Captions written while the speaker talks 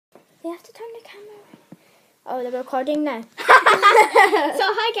They have to turn the camera. Oh, they're recording now. So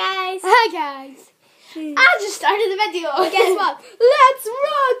hi guys. Hi guys. I just started the video. Guess what? Let's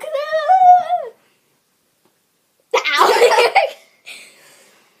rock! Ow.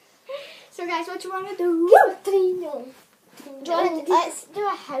 So guys, what do you want to do? Let's do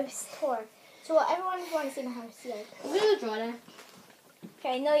a house tour. So everyone wants to see my house, yeah. I'm gonna draw that.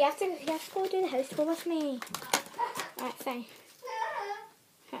 Okay, no, you have to go do the house tour with me. Alright, fine.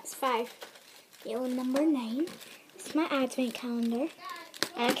 That's 5. Yellow number 9. It's my advent calendar.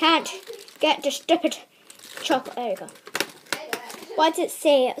 And I can't get the stupid chocolate. There you go. What does it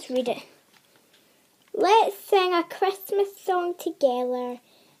say? Let's read it. Let's sing a Christmas song together.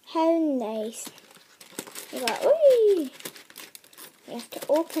 How nice. You got, ooh. You have to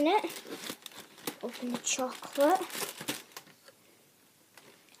open it. Open the chocolate.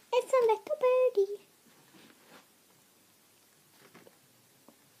 It's a little birdie.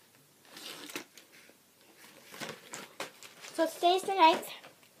 So today's the 9th.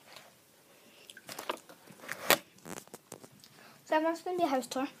 So everyone's going to be a house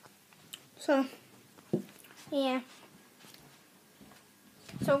tour. So, yeah.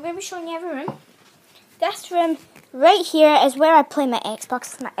 So I'm going to be showing you every room. This room right here is where I play my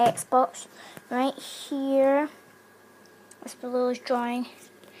Xbox. It's my Xbox right here. That's Lulu's drawing.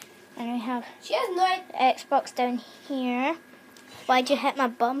 And we have She has no idea. Xbox down here. Why'd you hit my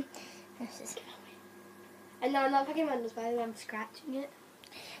bum? This is... And no, I'm not picking Windows, by the way, I'm scratching it.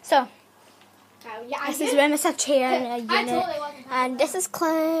 So, Oh, yeah, this is room. It's a chair and a unit. I totally wasn't. And this is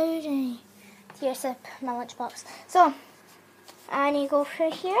Cloud. And here's my lunchbox. So, and you go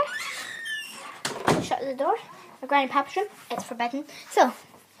through here. Shut the door. My granny papa's room. It's forbidden. So,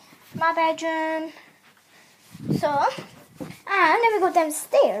 my bedroom. So, and then we go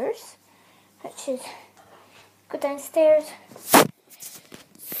downstairs, which is go downstairs.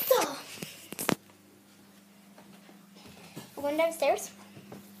 So, we're going downstairs,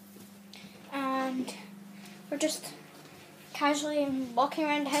 and we're just casually walking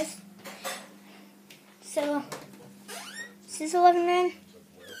around the house. So, this is the living room.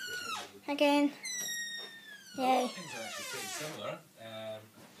 Again, yay.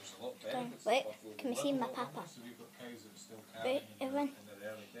 Wait, can we see my papa? Wait, everyone.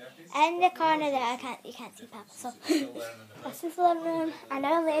 In the corner there, you can't see Papa. So this is the living room. I'm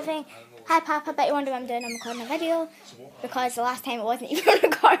now leaving. Hi Papa, bet you wonder what I'm doing. I'm recording a video because the last time it wasn't even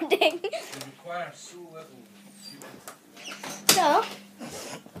recording. So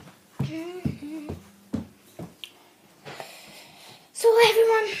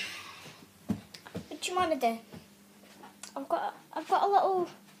everyone, what do you want to do? I've got a little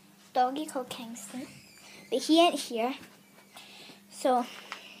doggy called Kingston, but he ain't here. So,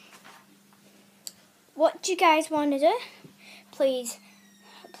 what do you guys want to do? Please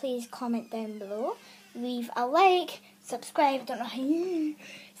comment down below. Leave a like, subscribe. Don't know how you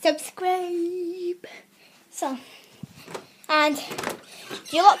subscribe. So, and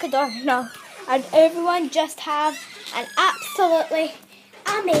do you lock the door? No. And everyone just have an absolutely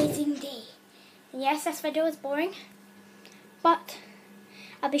amazing day. And yes, this video is boring, but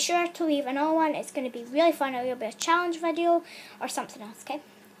I'll be sure to leave another one. It's going to be really fun. It'll be a challenge video or something else, okay?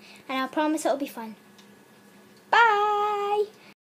 And I promise it'll be fun. Bye!